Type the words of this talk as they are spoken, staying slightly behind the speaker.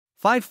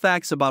5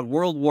 facts about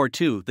World War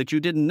II that you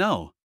didn't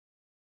know.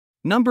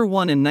 Number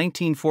 1. In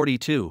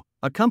 1942,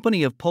 a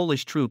company of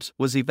Polish troops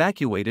was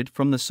evacuated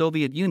from the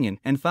Soviet Union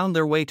and found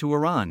their way to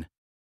Iran.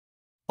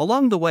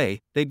 Along the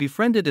way, they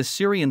befriended a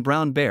Syrian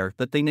brown bear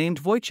that they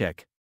named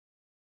Wojciech.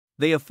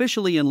 They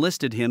officially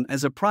enlisted him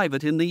as a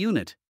private in the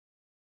unit.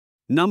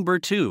 Number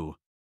 2.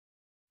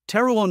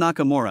 Teruo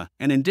Nakamura,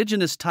 an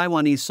indigenous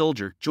Taiwanese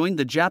soldier, joined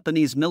the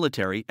Japanese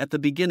military at the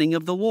beginning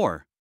of the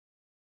war.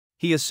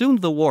 He assumed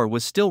the war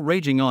was still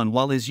raging on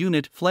while his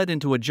unit fled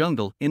into a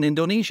jungle in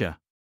Indonesia.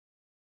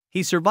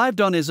 He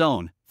survived on his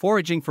own,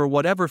 foraging for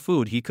whatever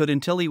food he could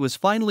until he was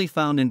finally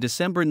found in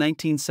December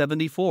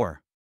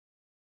 1974.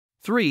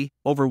 3.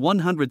 Over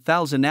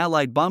 100,000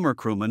 Allied bomber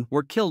crewmen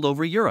were killed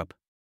over Europe.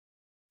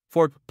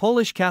 4.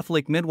 Polish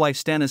Catholic midwife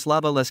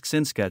Stanislawa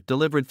Leskczynska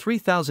delivered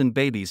 3,000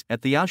 babies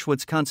at the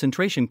Auschwitz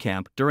concentration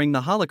camp during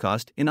the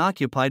Holocaust in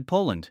occupied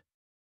Poland.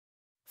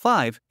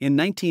 5. In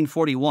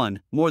 1941,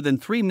 more than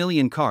 3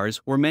 million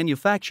cars were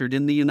manufactured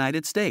in the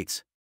United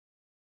States.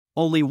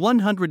 Only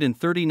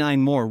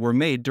 139 more were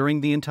made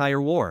during the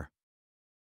entire war.